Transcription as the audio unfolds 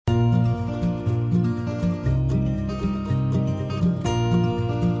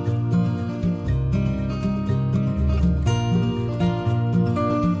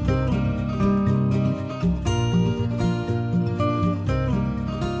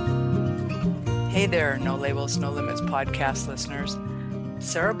Hey there, No Labels, No Limits podcast listeners.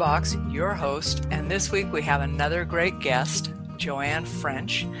 Sarah Box, your host, and this week we have another great guest, Joanne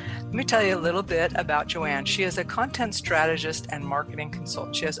French. Let me tell you a little bit about Joanne. She is a content strategist and marketing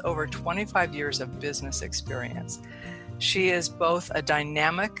consultant. She has over 25 years of business experience. She is both a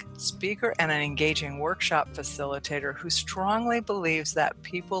dynamic speaker and an engaging workshop facilitator who strongly believes that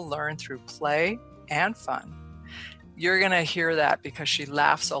people learn through play and fun. You're going to hear that because she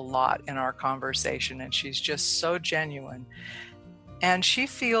laughs a lot in our conversation and she's just so genuine. And she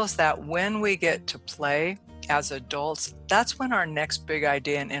feels that when we get to play as adults, that's when our next big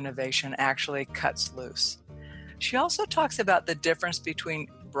idea and innovation actually cuts loose. She also talks about the difference between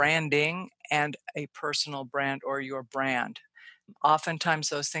branding and a personal brand or your brand. Oftentimes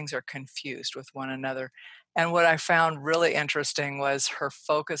those things are confused with one another. And what I found really interesting was her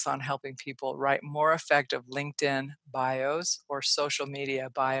focus on helping people write more effective LinkedIn bios or social media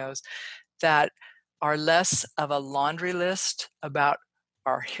bios that are less of a laundry list about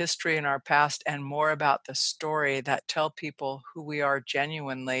our history and our past and more about the story that tell people who we are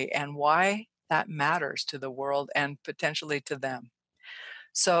genuinely and why that matters to the world and potentially to them.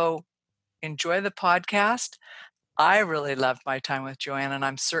 So enjoy the podcast. I really loved my time with Joanne, and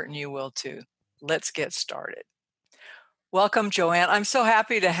I'm certain you will too. Let's get started. Welcome, Joanne. I'm so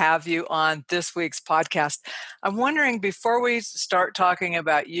happy to have you on this week's podcast. I'm wondering, before we start talking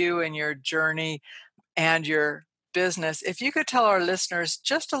about you and your journey and your business, if you could tell our listeners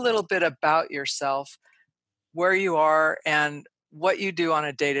just a little bit about yourself, where you are, and what you do on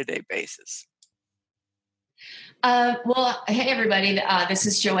a day-to-day basis. Hey, everybody. This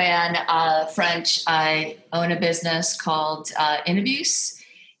is Joanne French. I own a business called Inabuse,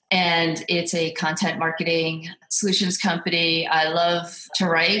 and it's a content marketing solutions company. I love to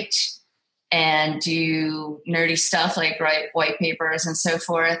write and do nerdy stuff like write white papers and so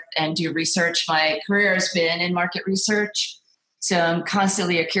forth and do research. My career has been in market research, so I'm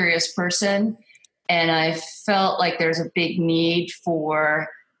constantly a curious person. And I felt like there's a big need for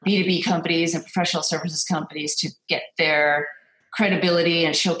B2B companies and professional services companies to get their credibility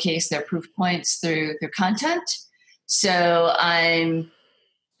and showcase their proof points through their content. So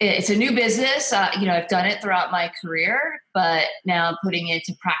it's a new business. I've done it throughout my career, but now I'm putting it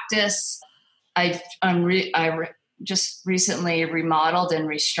into practice. I just recently remodeled and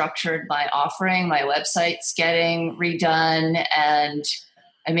restructured my offering. My website's getting redone, and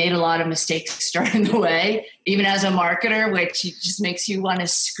I made a lot of mistakes during the way, even as a marketer, which just makes you want to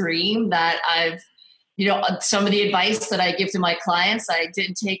scream that some of the advice that I give to my clients, I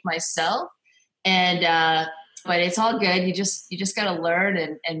didn't take myself. But it's all good. You just got to learn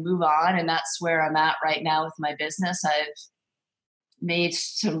and move on. And that's where I'm at right now with my business. I've made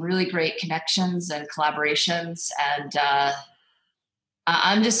some really great connections and collaborations, and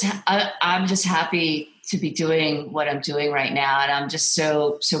I'm just happy to be doing what I'm doing right now. And I'm just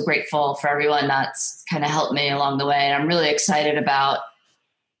so grateful for everyone that's kind of helped me along the way. And I'm really excited about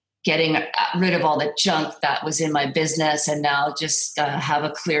getting rid of all the junk that was in my business and now just have a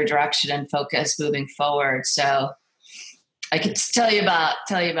clear direction and focus moving forward. So I could tell you about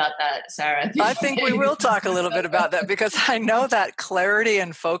that, Sarah. I think we will talk a little bit about that because I know that clarity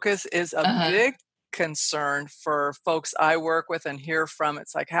and focus is a big concern for folks I work with and hear from.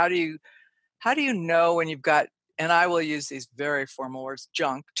 It's like, how do you know when you've got, and I will use these very formal words,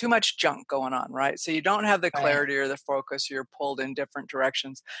 too much junk going on, right? So you don't have the clarity or the focus, you're pulled in different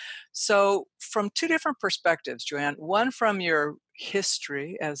directions. So from two different perspectives, Joanne, one from your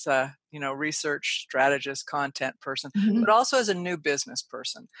history as a research strategist, content person, but also as a new business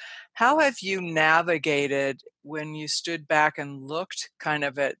person. How have you navigated when you stood back and looked kind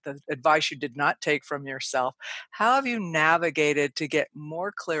of at the advice you did not take from yourself? How have you navigated to get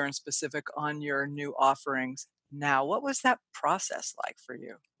more clear and specific on your new offerings now? What was that process like for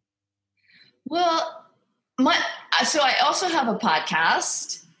you? Well, so I also have a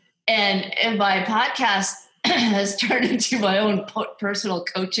podcast, and my podcast has turned into my own personal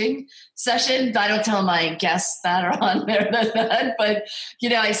coaching session. I don't tell my guests that are on there that, but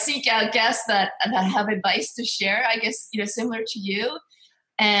I seek out guests that have advice to share, I guess, similar to you.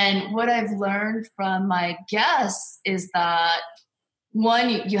 And what I've learned from my guests is that,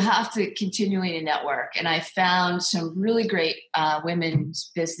 one, you have to continually network. And I found some really great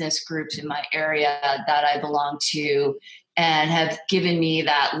women's business groups in my area that I belong to and have given me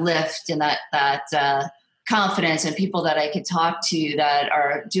that lift and that confidence, and people that I could talk to that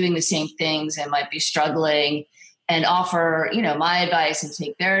are doing the same things and might be struggling and offer, my advice and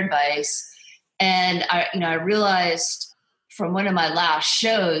take their advice. And I realized from one of my last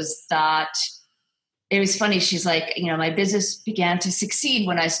shows that it was funny. She's like, my business began to succeed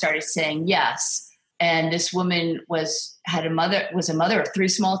when I started saying yes. And this woman was a mother of 3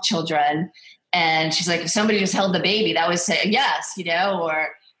 small children. And she's like, if somebody just held the baby, that was a yes, or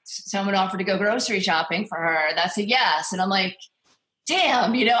someone offered to go grocery shopping for her, that's a yes. And I'm like,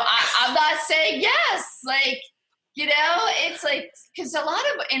 damn, I'm not saying yes. Like, it's like, because a lot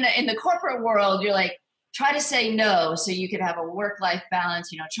of in the corporate world, you're like, try to say no so you can have a work-life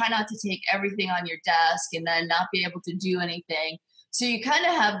balance, try not to take everything on your desk and then not be able to do anything. So you kind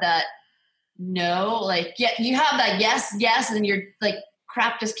of have that no, like, yeah, you have that yes, and you're like,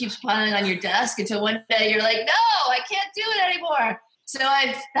 crap just keeps piling on your desk until one day you're like, no, I can't do it anymore. So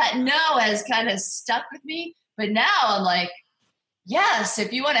that no has kind of stuck with me. But now I'm like, yes,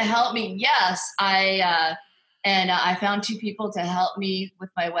 if you want to help me, yes. I found 2 people to help me with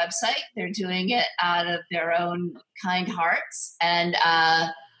my website. They're doing it out of their own kind hearts. And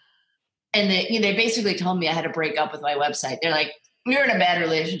they basically told me I had to break up with my website. They're like, you're in a bad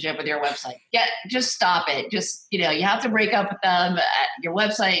relationship with your website. Yeah, just stop it. Just, you have to break up with them at your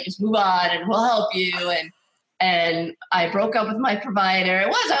website. Just move on and we'll help you. And I broke up with my provider. I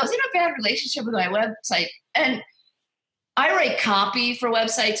was in a bad relationship with my website. And I write copy for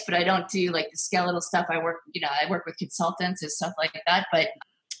websites, but I don't do like the skeletal stuff. I work with consultants and stuff like that. But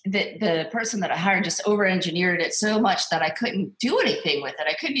the person that I hired just over-engineered it so much that I couldn't do anything with it.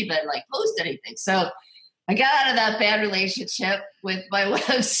 I couldn't even like post anything. So I got out of that bad relationship with my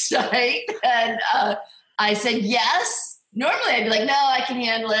website, and I said yes. Normally I'd be like, no, I can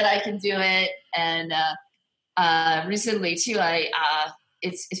handle it. I can do it. And recently too,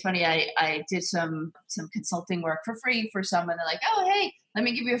 it's funny. I did some consulting work for free for someone. They're like, oh, hey, let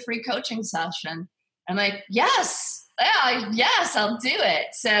me give you a free coaching session. I'm like, yes, I'll do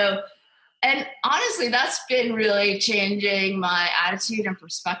it. So, and honestly, that's been really changing my attitude and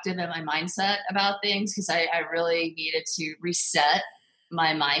perspective and my mindset about things, because I really needed to reset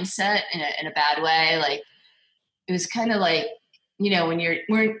my mindset in a bad way. Like, it was kind of like, when you're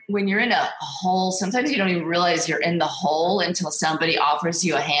in a hole, sometimes you don't even realize you're in the hole until somebody offers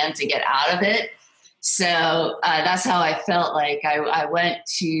you a hand to get out of it. So that's how I felt. Like I went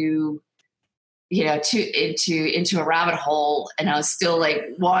to into a rabbit hole, and I was still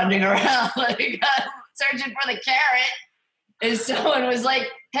like wandering around, like searching for the carrot. And someone was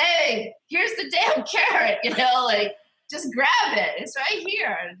like, "Hey, here's the damn carrot," like just grab it. It's right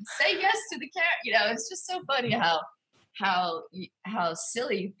here. Say yes to the carrot. It's just so funny how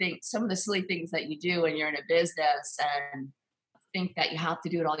silly you think, some of the silly things that you do when you're in a business and think that you have to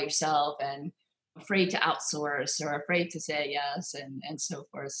do it all yourself, and afraid to outsource or afraid to say yes, and so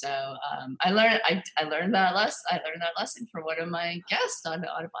forth. So I learned that lesson from one of my guests on a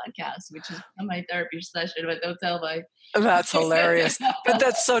podcast, which is on my therapy session. But don't tell my. That's hilarious. But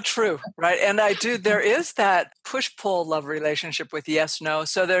that's so true, right? And there is that push-pull love relationship with yes, no.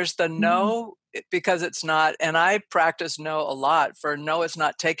 So there's the no because it's not, and I practice no a lot for no, it's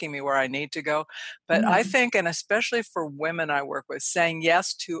not taking me where I need to go. But I think, and especially for women I work with, saying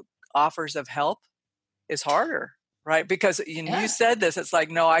yes to offers of help is harder, right? Because you said this, it's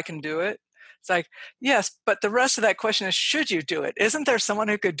like, no, I can do it. It's like, yes, but the rest of that question is, should you do it? Isn't there someone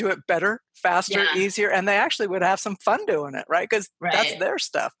who could do it better, faster, easier? And they actually would have some fun doing it, right? Because that's their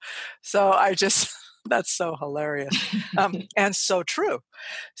stuff. So that's so hilarious and so true.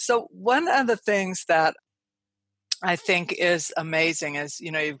 So one of the things that I think is amazing is,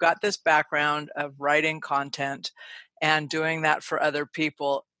 you've got this background of writing content and doing that for other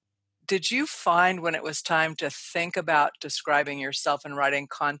people. Did you find when it was time to think about describing yourself and writing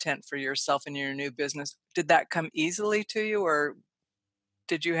content for yourself in your new business, did that come easily to you, or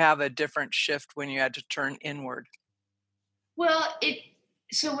did you have a different shift when you had to turn inward? Well,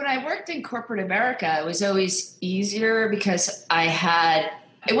 so when I worked in corporate America, it was always easier because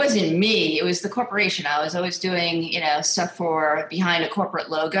it wasn't me, it was the corporation. I was always doing, stuff for behind a corporate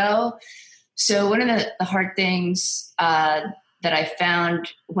logo. So one of the hard things that I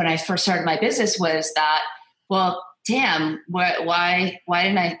found when I first started my business was that, well, damn, why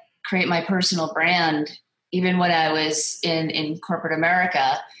didn't I create my personal brand even when I was in corporate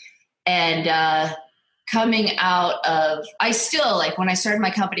America? And coming out of, I still, like, when I started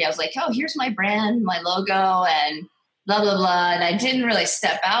my company, I was like, oh, here's my brand, my logo, and blah, blah, blah. And I didn't really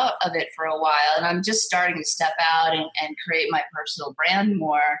step out of it for a while. And I'm just starting to step out and create my personal brand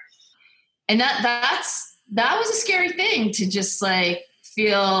more. And that was a scary thing, to just like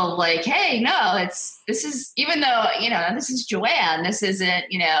feel like, hey, no, this is, even though, this is Joanne, this isn't,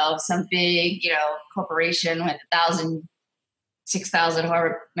 some big, corporation with 1,000, 6,000,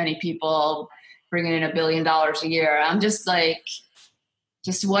 however many people bringing in $1 billion a year. I'm just like,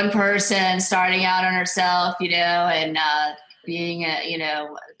 just one person starting out on herself, and being an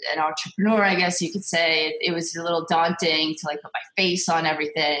entrepreneur, I guess you could say. It was a little daunting to like put my face on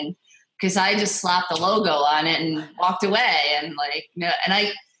everything, because I just slapped the logo on it and walked away. And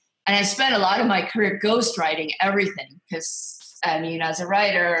and I spent a lot of my career ghostwriting everything, because as a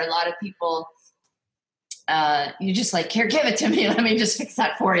writer, a lot of people, you just like, here, give it to me, let me just fix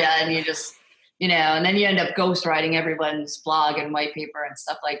that for you. And you just, and then you end up ghostwriting everyone's blog and white paper and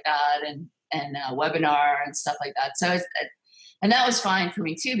stuff like that, and webinar and stuff like that. So and that was fine for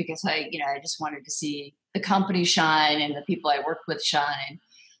me too, because I just wanted to see the company shine and the people I worked with shine.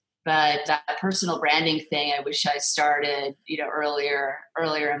 But that personal branding thing, I wish I started, earlier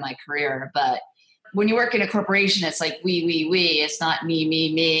in my career. But when you work in a corporation, it's like we. It's not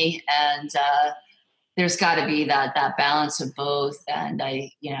me. And there's got to be that balance of both. And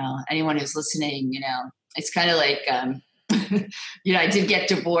anyone who's listening, it's kind of like, I did get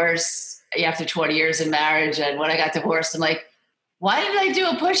divorced after 20 years in marriage. And when I got divorced, I'm like, why did I do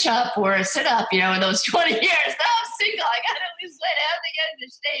a push-up or a sit-up, in those 20 years? Now I'm single. I got to lose weight. I have to get into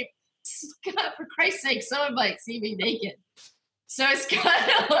shape. God, for Christ's sake, someone might see me naked. So it's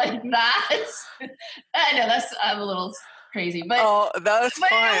kind of like that. I know I'm a little crazy, but that's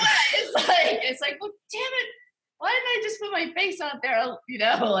fine. It's like, well, damn it, why didn't I just put my face out there,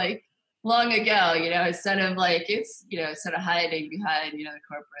 like long ago, instead of like instead of hiding behind the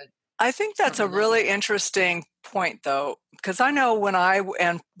corporate. I think that's a really interesting point, though, because I know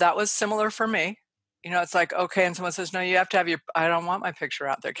and that was similar for me. It's like, okay, and someone says, no, you have to have I don't want my picture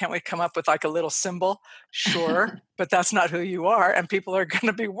out there. Can't we come up with like a little symbol? Sure, but that's not who you are, and people are going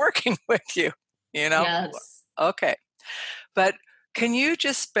to be working with you, Yes. Okay. But can you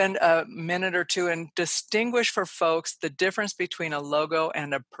just spend a minute or two and distinguish for folks the difference between a logo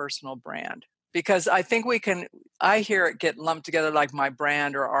and a personal brand? Because I think I hear it get lumped together like my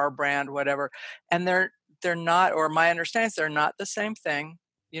brand or our brand, whatever, and they're not, or my understanding is they're not the same thing.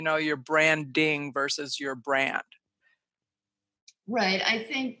 Your branding versus your brand. Right. I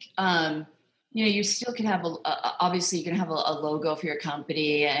think, you still can have obviously you can have a logo for your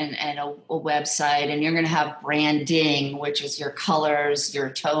company and a website, and you're going to have branding, which is your colors, your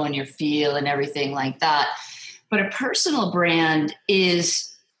tone, your feel, and everything like that. But a personal brand is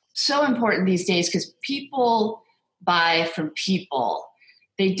so important these days, because people buy from people.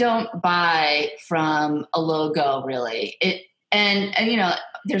 They don't buy from a logo, really. And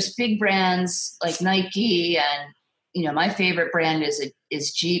there's big brands like Nike, and my favorite brand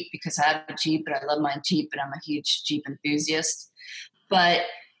is Jeep, because I have a Jeep and I love my Jeep and I'm a huge Jeep enthusiast. But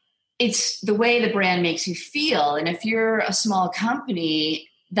it's the way the brand makes you feel. And if you're a small company,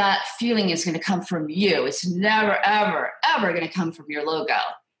 that feeling is going to come from you. It's never, ever, ever going to come from your logo,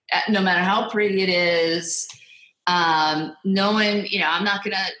 no matter how pretty it is. I'm not going to, I'm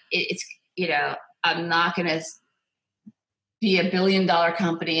not going to be a $1 billion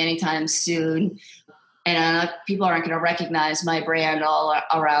company anytime soon. And people aren't going to recognize my brand all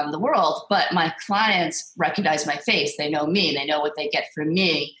around the world, but my clients recognize my face. They know me. They know what they get from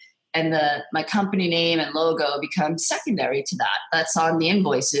me. And my company name and logo becomes secondary to that. That's on the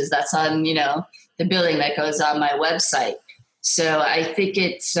invoices. That's on, the billing that goes on my website. So I think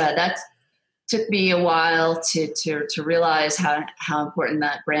that took me a while to realize how important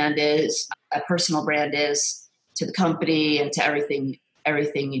that brand is, a personal brand is to the company and to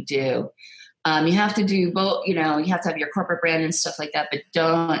everything you do. You have to do both, you have to have your corporate brand and stuff like that, but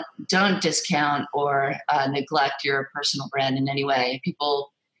don't discount or neglect your personal brand in any way.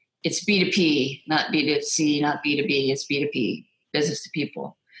 It's B2P, not B2C, not B2B. It's B2P, business to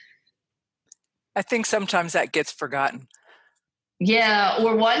people. I think sometimes that gets forgotten. Yeah,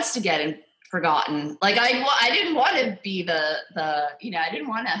 or wants to get forgotten. Like I didn't want to be the I didn't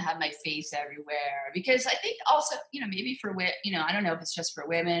want to have my face everywhere, because I think also, maybe for I don't know if it's just for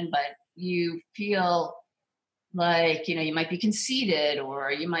women, but you feel like, you might be conceited, or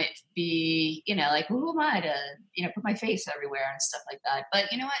you might be, like, who am I to, put my face everywhere and stuff like that.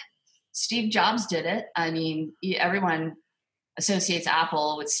 But you know what? Steve Jobs did it. I mean, everyone associates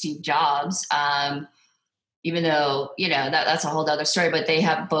Apple with Steve Jobs. Even though, that's a whole other story, but they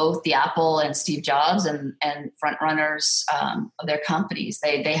have both the Apple and Steve Jobs and front runners of their companies.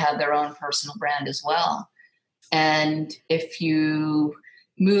 They have their own personal brand as well. And if you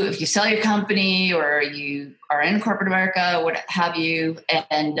sell your company, or you are in corporate America, what have you,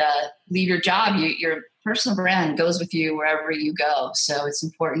 and leave your job, your personal brand goes with you wherever you go. So it's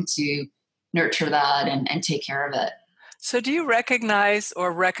important to nurture that and take care of it. So do you recognize,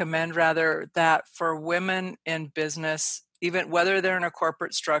 or recommend rather, that for women in business, even whether they're in a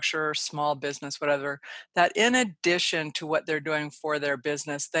corporate structure or small business, whatever, that in addition to what they're doing for their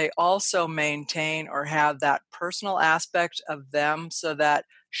business, they also maintain or have that personal aspect of them so that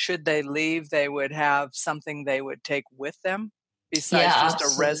should they leave, they would have something they would take with them besides Yeah, just a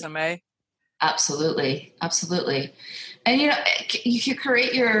absolutely. resume. Absolutely. Absolutely. And, you can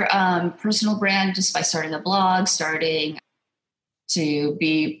create your personal brand just by starting a blog, starting to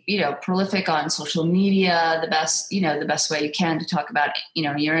be, prolific on social media, the best way you can to talk about,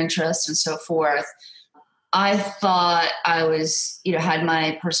 your interests and so forth. I thought I was, had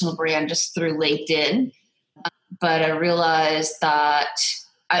my personal brand just through LinkedIn, but I realized that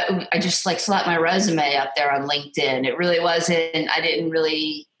I just like slapped my resume up there on LinkedIn. It really wasn't, I didn't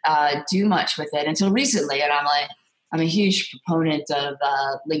really do much with it until recently. And I'm a huge proponent of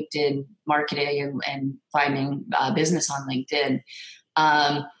LinkedIn marketing and finding business on LinkedIn.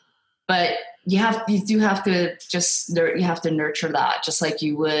 But you have to nurture that just like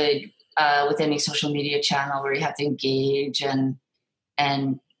you would with any social media channel where you have to engage and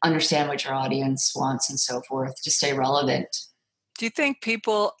understand what your audience wants and so forth to stay relevant. Do you think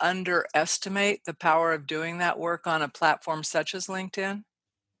people underestimate the power of doing that work on a platform such as LinkedIn?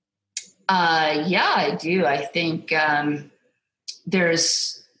 Yeah, I do. I think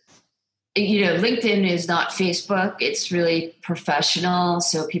there's, LinkedIn is not Facebook. It's really professional.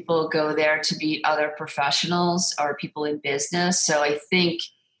 So people go there to meet other professionals or people in business. So I think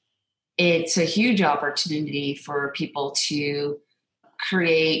it's a huge opportunity for people to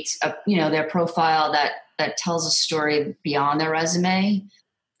create their profile that tells a story beyond their resume.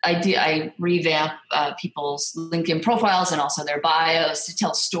 I revamp people's LinkedIn profiles and also their bios to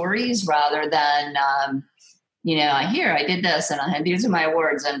tell stories rather than, I did this and these are my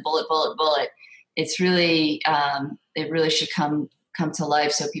awards and bullet, bullet, bullet. It's really, it really should come to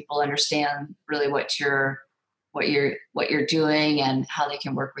life so people understand really what you're doing and how they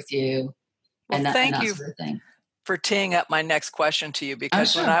can work with you. Well, And thank that you sort of thing. for teeing up my next question to you, Oh,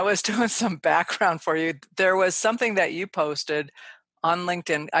 because when sure. I was doing some background for you, there was something that you posted on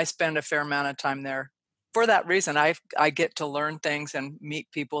LinkedIn. I spend a fair amount of time there. For that reason, I get to learn things and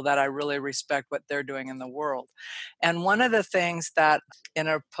meet people that I really respect what they're doing in the world. And one of the things that in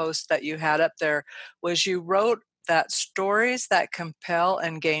a post that you had up there was you wrote that stories that compel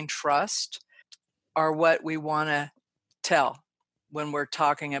and gain trust are what we want to tell when we're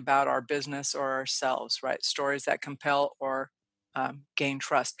talking about our business or ourselves, right? Stories that compel or gain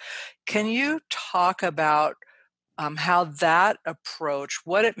trust. Can you talk about how that approach,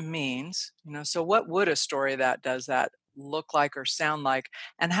 what it means, so what would a story that does that look like or sound like,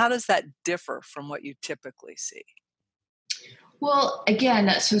 and how does that differ from what you typically see? Well, again,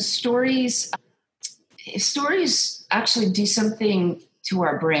 so stories actually do something to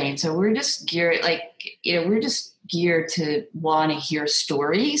our brain. So we're just geared, to want to hear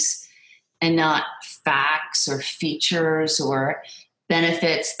stories and not facts or features or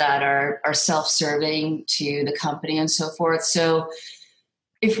benefits that are self-serving to the company and so forth. So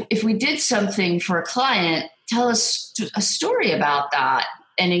if we did something for a client, tell us a story about that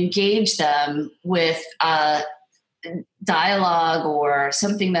and engage them with dialogue or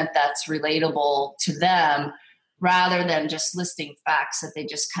something that's relatable to them rather than just listing facts that they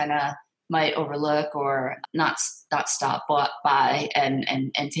just kind of might overlook or not stop by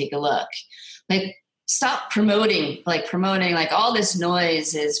and take a look. Like stop promoting like all this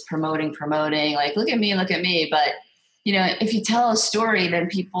noise is promoting like look at me, but if you tell a story, then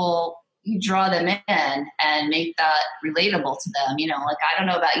you draw them in and make that relatable to them. Like, I don't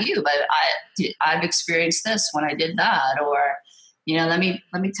know about you, but I've experienced this when I did that, or, let me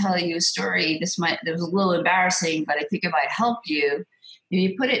tell you a story. It was a little embarrassing, but I think it might help you.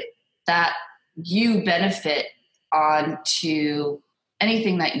 You put it that you benefit onto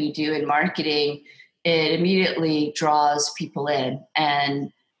anything that you do in marketing, it immediately draws people in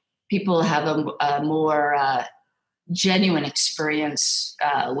and people have a more, genuine experience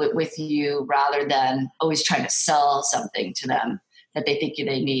with you rather than always trying to sell something to them that they think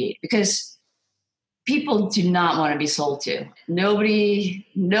they need, because people do not want to be sold to. Nobody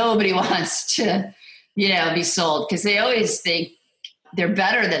wants to, be sold because they always think they're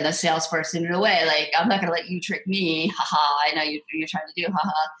better than the salesperson in a way. Like, I'm not going to let you trick me. Haha. I know you're trying to do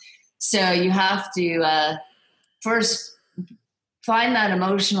haha. So you have to first find that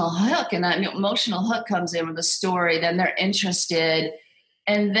emotional hook, and that emotional hook comes in with a story, then they're interested,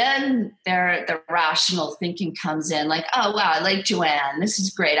 and then the rational thinking comes in, like, oh wow, I like Joanne, this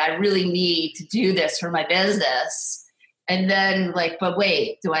is great, I really need to do this for my business. And then like, but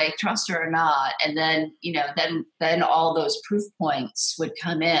wait, do I trust her or not? And then then all those proof points would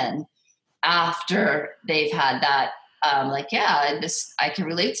come in after they've had that like, yeah, I can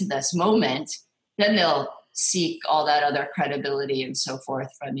relate to this moment, then they'll seek all that other credibility and so forth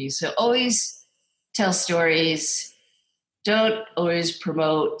from you. So always tell stories. Don't always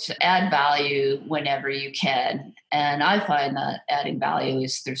promote, add value whenever you can. And I find that adding value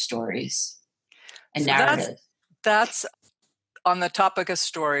is through stories and So narrative. that's on the topic of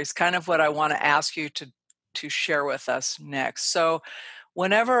stories, kind of what I want to ask you to share with us next. So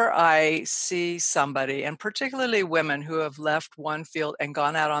whenever I see somebody, and particularly women who have left one field and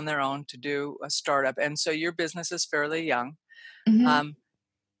gone out on their own to do a startup, and so your business is fairly young, Mm-hmm.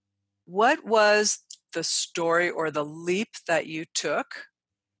 what was the story or the leap that you took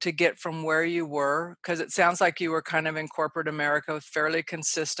to get from where you were? Because it sounds like you were kind of in corporate America with fairly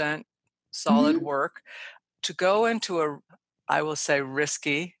consistent, solid Mm-hmm. work, to go into a, I will say,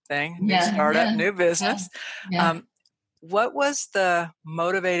 risky thing, new Yeah, startup, yeah, new business. yeah. What was the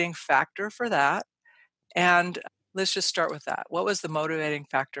motivating factor for that? And let's just start with that. What was the motivating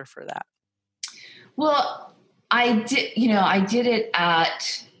factor for that? Well, I did it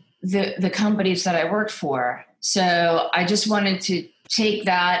at the companies that I worked for. So I just wanted to take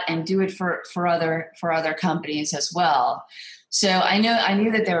that and do it for other companies as well. So I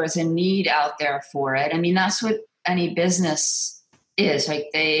knew that there was a need out there for it. I mean, that's what any business is. Like,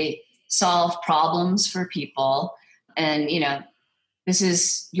 they solve problems for people, and this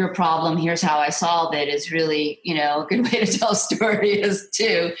is your problem. Here's how I solved it is really, a good way to tell a story is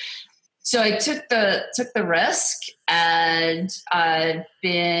too. So I took the risk, and I've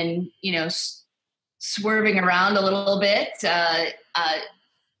been, swerving around a little bit,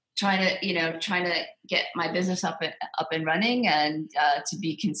 trying to get my business up and running, and to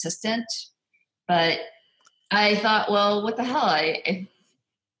be consistent. But I thought, well, what the hell?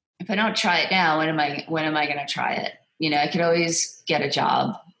 If I don't try it now, when am I going to try it? I could always get a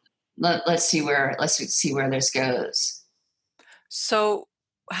job. Let's see where this goes. So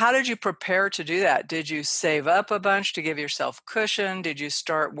how did you prepare to do that? Did you save up a bunch to give yourself cushion? Did you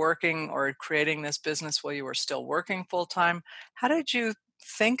start working or creating this business while you were still working full time? How did you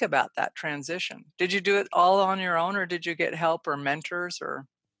think about that transition? Did you do it all on your own, or did you get help or mentors or?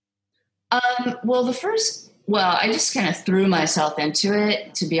 Well, I just kind of threw myself into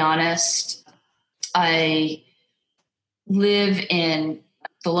it, to be honest. I live in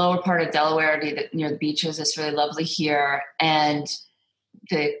the lower part of Delaware near the beaches. It's really lovely here. And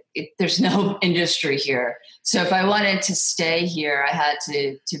there's no industry here. So if I wanted to stay here, I had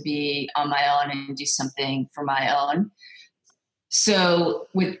to be on my own and do something for my own. So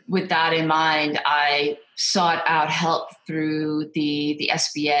with that in mind, I sought out help through the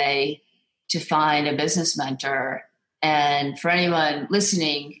SBA to find a business mentor. And for anyone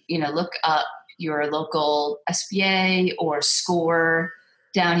listening, look up your local SBA or SCORE.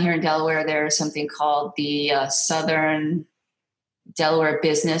 Down here in Delaware, there's something called the Southern Delaware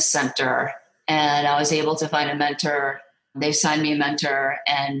Business Center. And I was able to find a mentor. They signed me a mentor,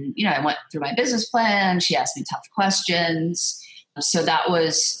 and, I went through my business plan. She asked me tough questions. So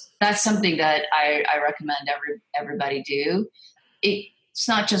that's something that I recommend everybody do. It's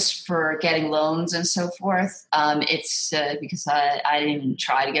not just for getting loans and so forth. It's because I didn't even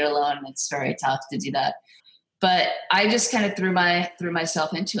try to get a loan. It's very tough to do that. But I just kind of threw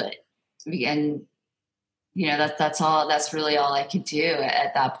myself into it, and that's really all I could do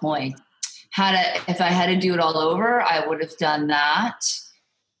at that point. If I had to do it all over, I would have done that,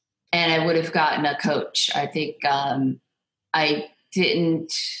 and I would have gotten a coach. I think I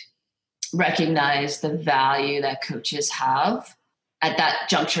didn't recognize the value that coaches have at that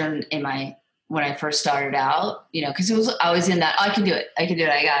juncture when I first started out, because I was in that, I can do it. I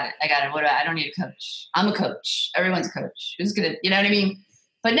got it. I don't need a coach. I'm a coach. Everyone's a coach. Who's gonna, you know what I mean?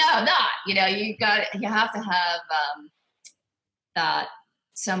 But no, not, you have to have that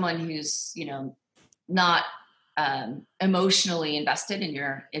someone who's, not emotionally invested in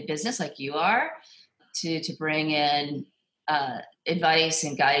your business like you are, to bring in advice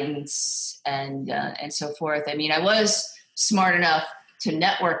and guidance and so forth. I mean, I was smart enough to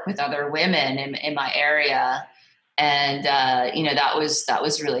network with other women in my area, and that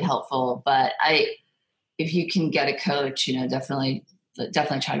was really helpful. But if you can get a coach, definitely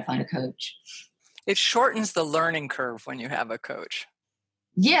try to find a coach. It shortens the learning curve when you have a coach.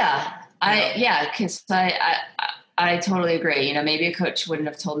 Yeah, because I totally agree. Maybe a coach wouldn't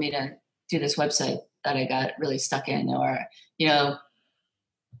have told me to do this website that I got really stuck in, or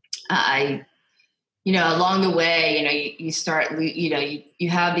along the way, you start, you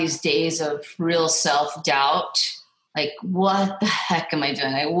have these days of real self-doubt. Like, what the heck am I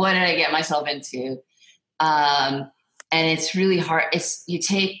doing? Like, what did I get myself into? And it's really hard. You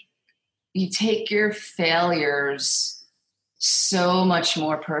take you take your failures so much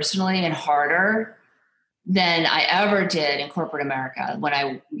more personally and harder than I ever did in corporate America when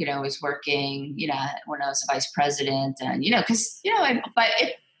I, was working, when I was a vice president, and, cause,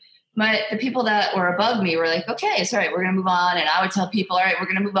 the people that were above me were like, okay, it's all right, we're going to move on. And I would tell people, all right, we're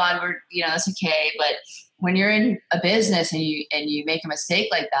going to move on. That's okay. But when you're in a business and you make a mistake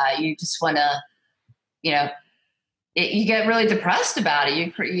like that, you just want to, you get really depressed about it.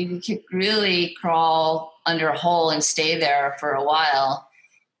 You could really crawl under a hole and stay there for a while.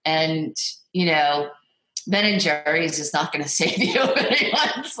 And, Ben and Jerry's is not going to save you.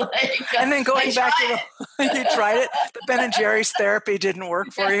 Anyone's like, and then going back to you tried it. The Ben and Jerry's therapy didn't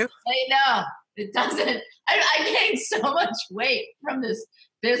work for you. I know it doesn't. I gained so much weight from this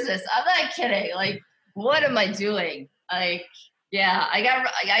business. I'm not kidding. Like, what am I doing? Like, yeah,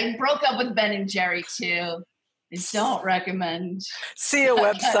 I broke up with Ben and Jerry too. I don't recommend. See a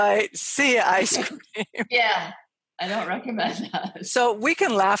website. See ice cream. Yeah. I don't recommend that. So we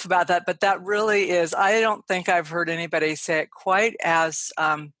can laugh about that, but that really is, I don't think I've heard anybody say it quite as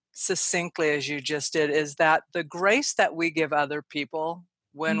succinctly as you just did, is that the grace that we give other people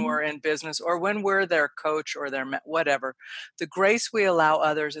when we're in business or when we're their coach or their whatever, the grace we allow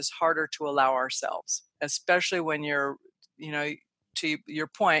others is harder to allow ourselves, especially when you're, to your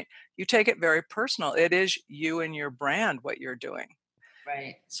point, you take it very personal. It is you and your brand, what you're doing.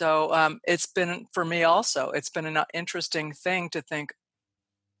 Right. So it's been, for me also, it's been an interesting thing to think,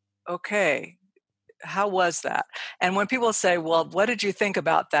 okay, how was that? And when people say, well, what did you think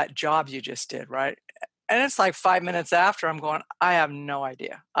about that job you just did, right? And it's like 5 minutes after, I'm going, I have no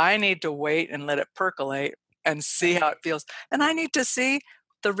idea. I need to wait and let it percolate and see how it feels. And I need to see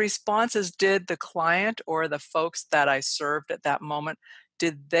the responses. Did the client or the folks that I served at that moment,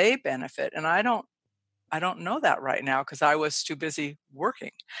 did they benefit? And I don't know that right now because I was too busy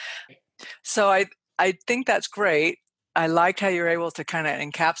working. So I think that's great. I liked how you're able to kind of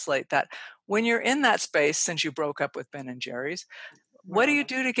encapsulate that. When you're in that space, since you broke up with Ben and Jerry's, what do you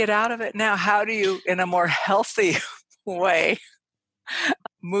do to get out of it now? How do you, in a more healthy way,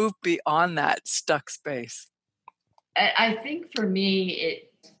 move beyond that stuck space? I think for me,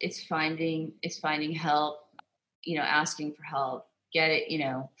 it's finding help, asking for help, get it,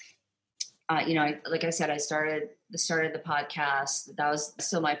 like I said, I started the podcast. That was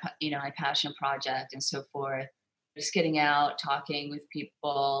still my passion project and so forth. Just getting out, talking with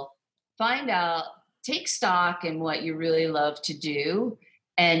people, take stock in what you really love to do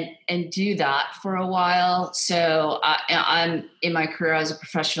and do that for a while. So I'm in my career as a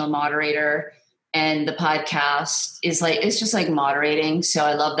professional moderator, and the podcast it's just like moderating. So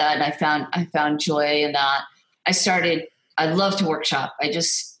I love that. And I found joy in that. I love to workshop. I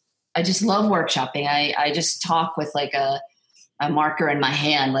just love workshopping. I just talk with like a marker in my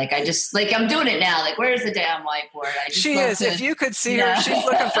hand. Like I'm doing it now. Like, where's the damn whiteboard? She is. If you could see her, she's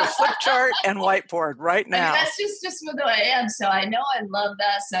looking for flip chart and whiteboard right now. I mean, that's just who I am. So I know I love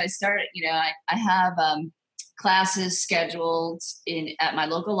that. So I started, I have classes scheduled at my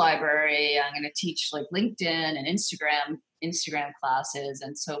local library. I'm going to teach like LinkedIn and Instagram classes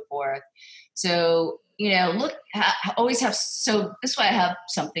and so forth. So, this way I have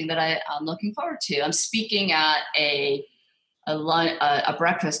something that I'm looking forward to. I'm speaking at a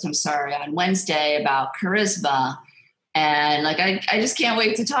breakfast, on Wednesday about charisma. And like, I just can't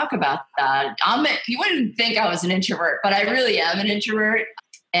wait to talk about that. You wouldn't think I was an introvert, but I really am an introvert.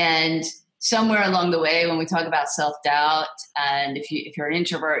 And somewhere along the way, when we talk about self-doubt, and if you're an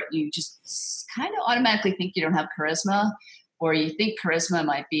introvert, you just kind of automatically think you don't have charisma, or you think charisma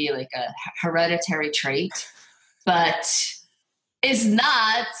might be like a hereditary trait, but it's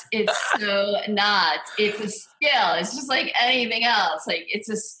not. It's so not. It's a skill. It's just like anything else. Like, it's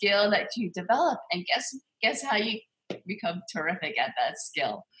a skill that you develop, and guess how you become terrific at that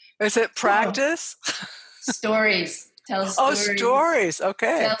skill. Is it practice? Stories. Tell stories. Oh, stories.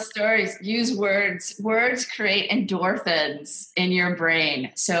 Okay. Tell stories. Use words. Words create endorphins in your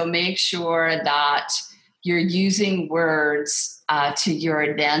brain. So make sure that you're using words to your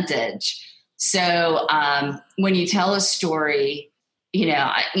advantage. So when you tell a story,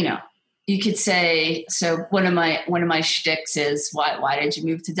 you could say, so one of my shticks is, why did you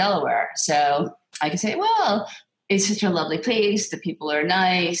move to Delaware? So I could say, well, it's such a lovely place. The people are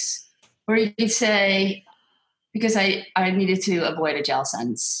nice. Or you could say, because I needed to avoid a jail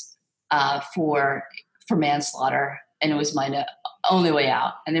sentence for manslaughter, and it was my only way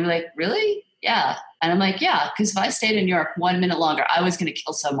out. And they were like, really? Yeah. And I'm like, yeah, because if I stayed in New York 1 minute longer, I was going to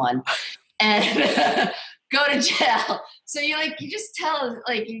kill someone. And go to jail. So you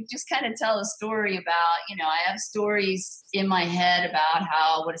just kind of tell a story about, I have stories in my head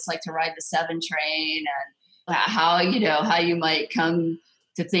about what it's like to ride the 7 train and how you might come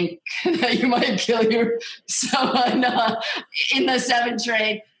to think that you might kill someone in the 7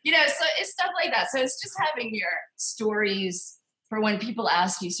 train, so it's stuff like that. So it's just having your stories for when people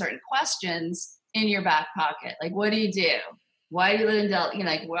ask you certain questions in your back pocket. Like, what do you do? Why do you live in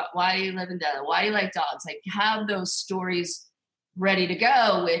Delaware? Why do you live in Delaware? Why do you like dogs? Like, have those stories ready to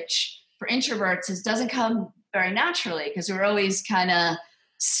go, which for introverts doesn't come very naturally because we're always kind of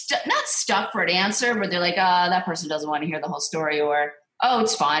not stuck for an answer, but they're like, that person doesn't want to hear the whole story, or, oh,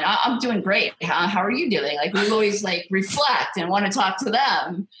 it's fine. I'm doing great. How are you doing? Like, we always reflect and want to talk to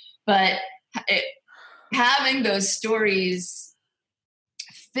them. But having those stories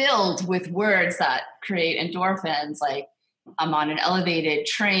filled with words that create endorphins, like, I'm on an elevated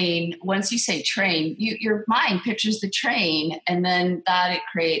train. Once you say train, your mind pictures the train, and then it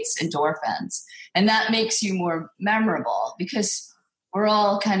creates endorphins. And that makes you more memorable because we're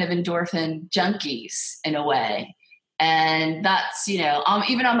all kind of endorphin junkies in a way. And that's,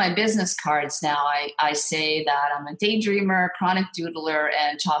 even on my business cards now, I say that I'm a daydreamer, chronic doodler,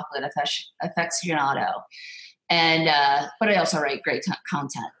 and chocolate aficionado. And, but I also write great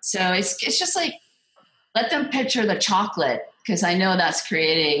content. So it's just like, let them picture the chocolate because I know that's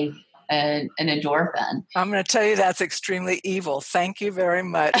creating an endorphin. I'm going to tell you that's extremely evil. Thank you very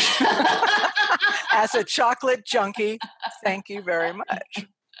much. As a chocolate junkie, thank you very much.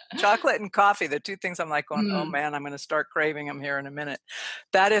 Chocolate and coffee, the two things I'm like going, oh man, I'm going to start craving them here in a minute.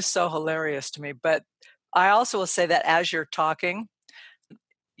 That is so hilarious to me. But I also will say that as you're talking,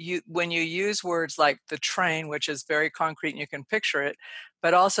 when you use words like the train, which is very concrete and you can picture it,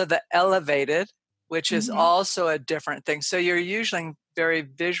 but also the elevated, which is also a different thing. So you're using very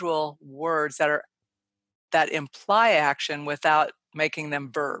visual words that imply action without making them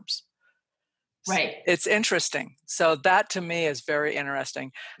verbs. Right. It's interesting. So that to me is very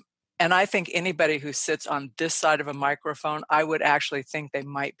interesting. And I think anybody who sits on this side of a microphone, I would actually think they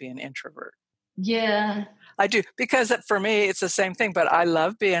might be an introvert. Yeah. I do, because for me, it's the same thing, but I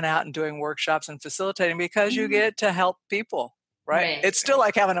love being out and doing workshops and facilitating because you get to help people. Right? It's still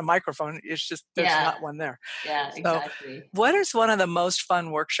like having a microphone. It's just there's not one there. Yeah, so exactly. What is one of the most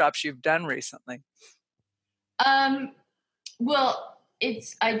fun workshops you've done recently? Well,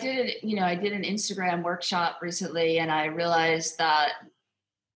 I did an Instagram workshop recently, and I realized that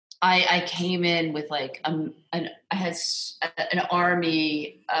I came in with I had an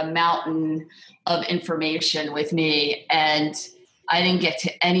army, a mountain of information with me, and I didn't get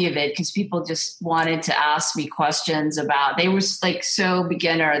to any of it because people just wanted to ask me questions they were so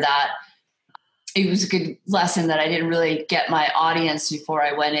beginner that it was a good lesson that I didn't really get my audience before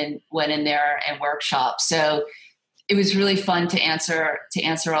I went in there and workshop. So it was really fun to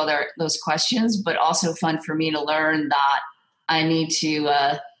answer all those questions, but also fun for me to learn that I need to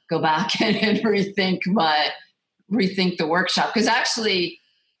go back and rethink the workshop. Because actually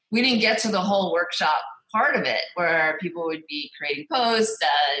we didn't get to the whole workshop part of it where people would be creating posts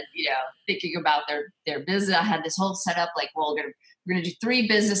and, thinking about their business. I had this whole setup we're going to do 3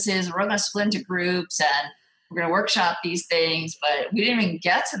 businesses. We're going to split into groups and we're going to workshop these things. But we didn't even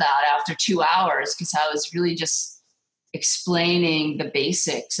get to that after 2 hours because I was really just explaining the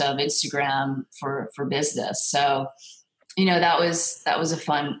basics of Instagram for business. So, that was a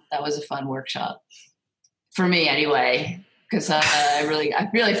fun workshop for me anyway, because I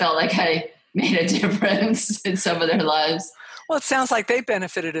really felt like I made a difference in some of their lives. Well, it sounds like they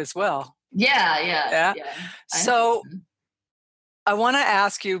benefited as well. Yeah. So I want to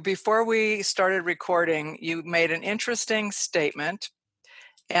ask you, before we started recording, you made an interesting statement,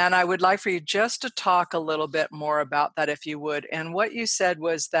 and I would like for you just to talk a little bit more about that, if you would. And what you said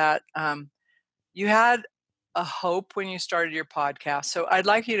was that you had a hope when you started your podcast. So I'd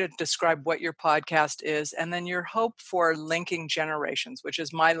like you to describe what your podcast is, and then your hope for linking generations, which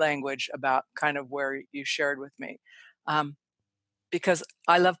is my language about kind of where you shared with me. Because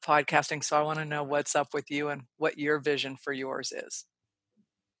I love podcasting, so I want to know what's up with you and what your vision for yours is.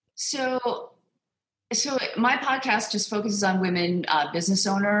 So my podcast just focuses on women business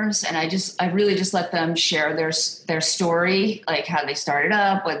owners, and I really just let them share their story, like how they started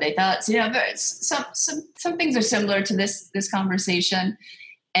up, what they thought. So, some things are similar to this conversation,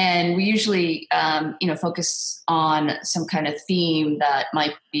 and we usually focus on some kind of theme that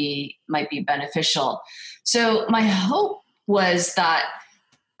might be beneficial. So my hope was that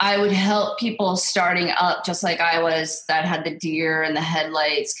I would help people starting up just like I was, that had the deer and the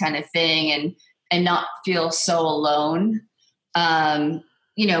headlights kind of thing, and not feel so alone.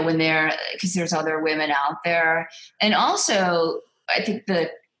 when because there's other women out there. And also, I think the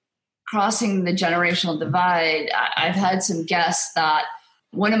crossing the generational divide, I've had some guests that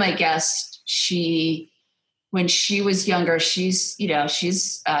one of my guests, when she was younger, she's I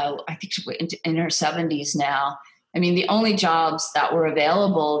think she's in her 70s now. I mean, the only jobs that were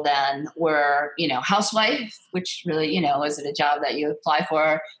available then were, housewife, which really, wasn't a job that you apply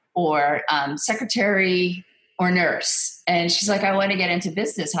for, or secretary or nurse. And she's like, I want to get into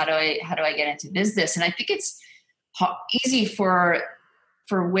business. How do I get into business? And I think it's easy for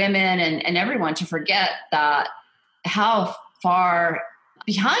women and everyone to forget that how far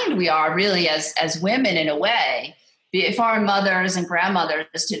behind we are really as women in a way. If our mothers and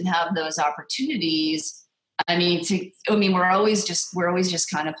grandmothers didn't have those opportunities, we're always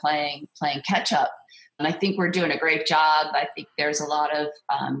just kind of playing catch up. And I think we're doing a great job. I think there's a lot of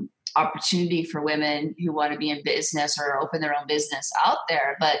opportunity for women who want to be in business or open their own business out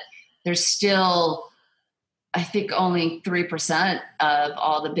there, but there's still, I think, only 3% of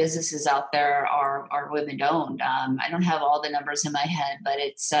all the businesses out there are women owned. I don't have all the numbers in my head, but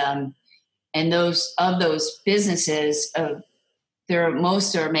it's and those businesses,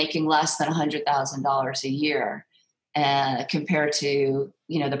 most are making less than $100,000 a year, compared to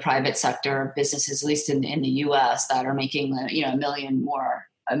the private sector businesses, at least in the U.S., that are making $1 million or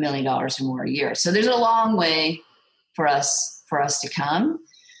more a year. So there's a long way for us to come,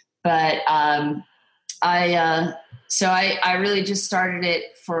 but I really just started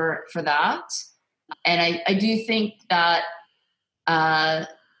it for that. And I do think that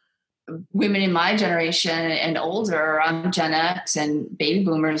women in my generation and older, I'm Gen X and baby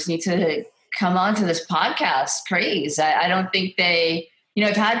boomers, need to come onto this podcast craze. I don't think they,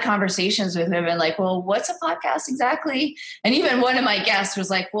 I've had conversations with women like, well, what's a podcast exactly? And even one of my guests was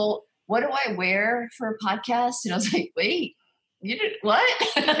like, well, what do I wear for a podcast? And I was like, wait, you did what?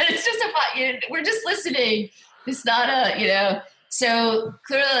 It's just we're just listening. It's not so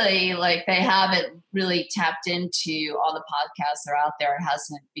clearly like they haven't really tapped into all the podcasts that are out there. It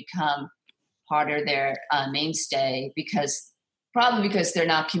hasn't become part of their mainstay probably because they're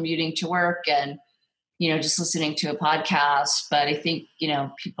not commuting to work and, just listening to a podcast. But I think,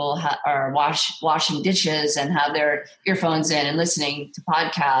 people are washing dishes and have their earphones in and listening to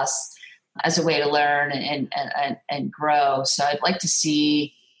podcasts as a way to learn and grow. So I'd like to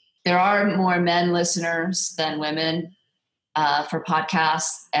see there are more men listeners than women for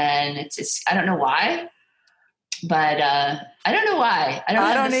podcasts, and it's I don't know why, but I don't know why.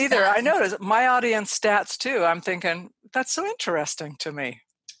 I don't either. I noticed my audience stats too. I'm thinking that's so interesting to me.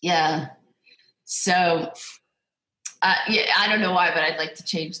 Yeah. So I don't know why, but I'd like to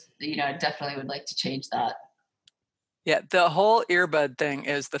change. I definitely would like to change that. Yeah, the whole earbud thing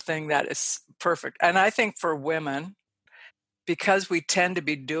is the thing that is perfect. And I think for women, because we tend to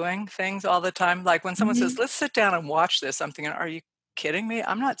be doing things all the time, like when someone says, let's sit down and watch this, I'm thinking, are you kidding me?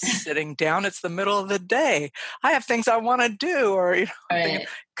 I'm not sitting down. It's the middle of the day. I have things I want to do. Or, I'm thinking,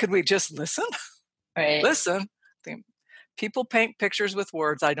 could we just listen? Right. Listen. People paint pictures with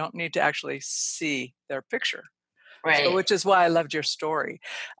words. I don't need to actually see their picture. Right. So, which is why I loved your story.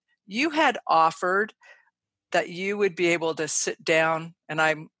 You had offered that you would be able to sit down, and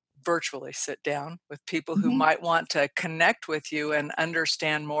I virtually sit down with people who might want to connect with you and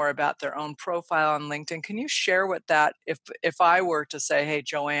understand more about their own profile on LinkedIn. Can you share what that, if I were to say, hey,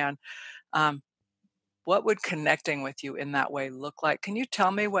 Joanne, what would connecting with you in that way look like? Can you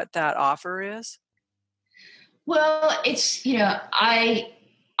tell me what that offer is? Well, it's, I'm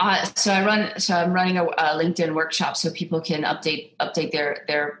running a LinkedIn workshop so people can update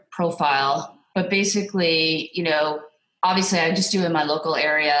their profile. But basically, obviously I just do in my local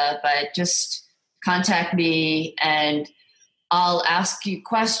area, but just contact me and I'll ask you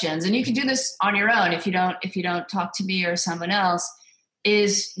questions. And you can do this on your own if you don't talk to me or someone else.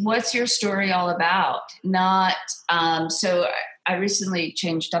 Is what's your story all about? Not so I recently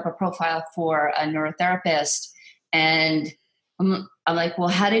changed up a profile for a neurotherapist, and I'm like, well,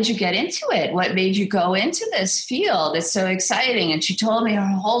 how did you get into it? What made you go into this field? It's so exciting. And she told me her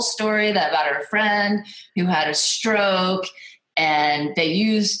whole story about her friend who had a stroke, and they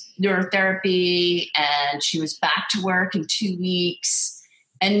used neurotherapy, and she was back to work in 2 weeks.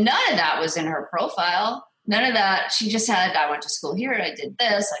 And none of that was in her profile. None of that. She just had, I went to school here, I did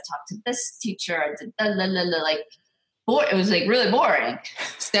this, I talked to this teacher, I did it was like really boring.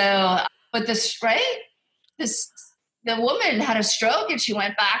 So, but the woman had a stroke and she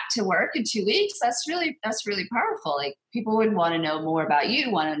went back to work in 2 weeks. That's really powerful. Like, people would want to know more about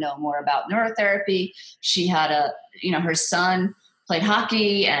you, want to know more about neurotherapy. She had her son played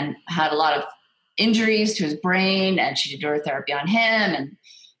hockey and had a lot of injuries to his brain, and she did neurotherapy on him.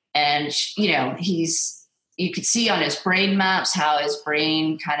 And you know, you could see on his brain maps how his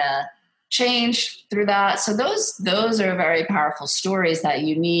brain kind of changed through that. So those are very powerful stories that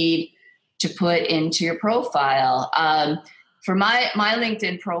you need to put into your profile. For my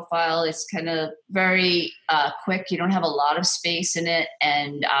LinkedIn profile, it's kind of very quick. You don't have a lot of space in it,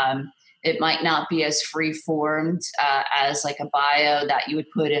 and it might not be as free-formed as like a bio that you would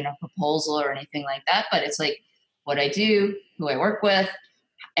put in a proposal or anything like that. But it's like what I do, who I work with.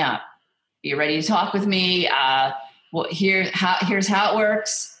 You ready to talk with me? Here's how it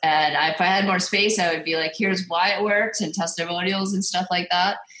works. And if I had more space, I would be like, here's why it works, and testimonials and stuff like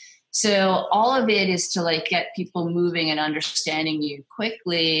that. So all of it is to like get people moving and understanding you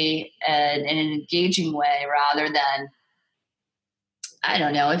quickly and in an engaging way, rather than, I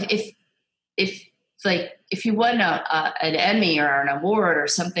don't know, if you won an Emmy or an award or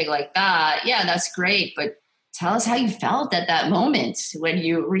something like that, yeah, that's great. But tell us how you felt at that moment when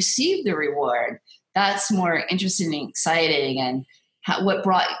you received the reward. That's more interesting and exciting. And what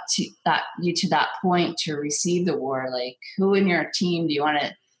brought you to that point to receive the award? Like, who in your team do you want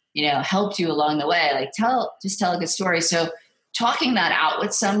to, helped you along the way? Like, tell a good story. So talking that out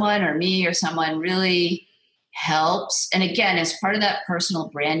with someone or me or someone really helps. And again, it's part of that personal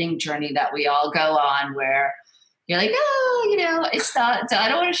branding journey that we all go on, where you're like, it's not, I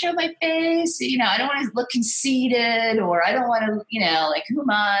don't want to show my face. I don't want to look conceited, or I don't want to, like, who am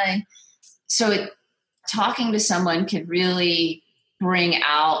I? So talking to someone could really bring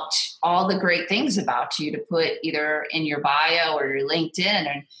out all the great things about you to put either in your bio or your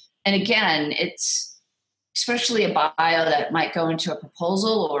LinkedIn. And again, it's especially a bio that might go into a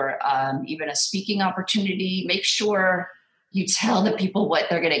proposal or even a speaking opportunity. Make sure you tell the people what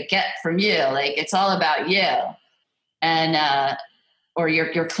they're going to get from you. Like, it's all about you and, or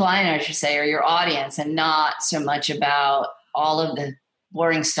your client, I should say, or your audience, and not so much about all of the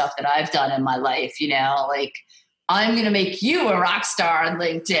boring stuff that I've done in my life, like, I'm going to make you a rock star on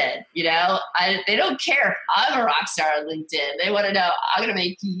LinkedIn. They don't care if I'm a rock star on LinkedIn. They want to know, I'm going to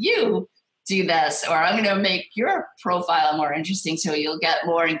make you do this, or I'm going to make your profile more interesting so you'll get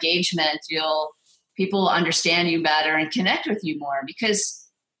more engagement. People will understand you better and connect with you more, because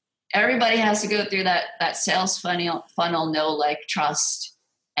everybody has to go through that sales funnel, know, like, trust.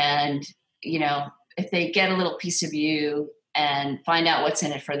 And, if they get a little piece of you and find out what's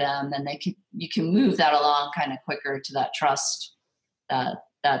in it for them, then you can move that along kind of quicker to that trust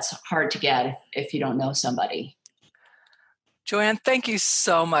that's hard to get if you don't know somebody. Joanne, thank you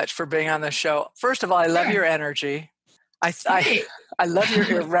so much for being on the show. First of all, I love your energy. I love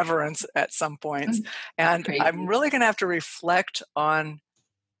your irreverence at some points. And Crazy. I'm really going to have to reflect on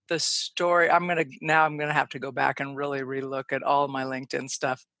the story. I'm going to have to go back and really relook at all my LinkedIn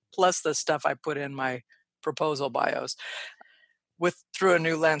stuff, plus the stuff I put in my proposal bios through a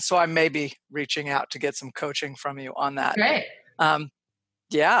new lens. So I may be reaching out to get some coaching from you on that. Great.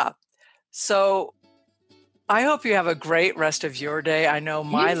 Yeah. So I hope you have a great rest of your day. I know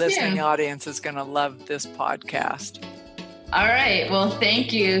my listening audience is going to love this podcast. All right. Well,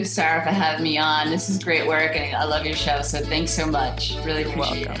 thank you, Sarah, for having me on. This is great work, and I love your show. So thanks so much. Really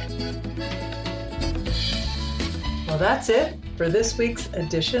appreciate it. Well, that's it for this week's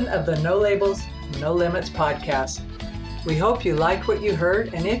edition of the No Labels, No Limits podcast. We hope you liked what you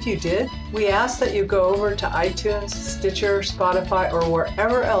heard, and if you did, we ask that you go over to iTunes, Stitcher, Spotify, or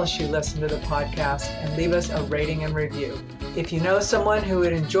wherever else you listen to the podcast and leave us a rating and review. If you know someone who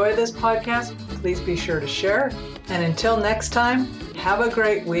would enjoy this podcast, please be sure to share. And until next time, have a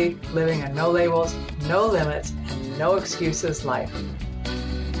great week living a no labels, no limits, and no excuses life.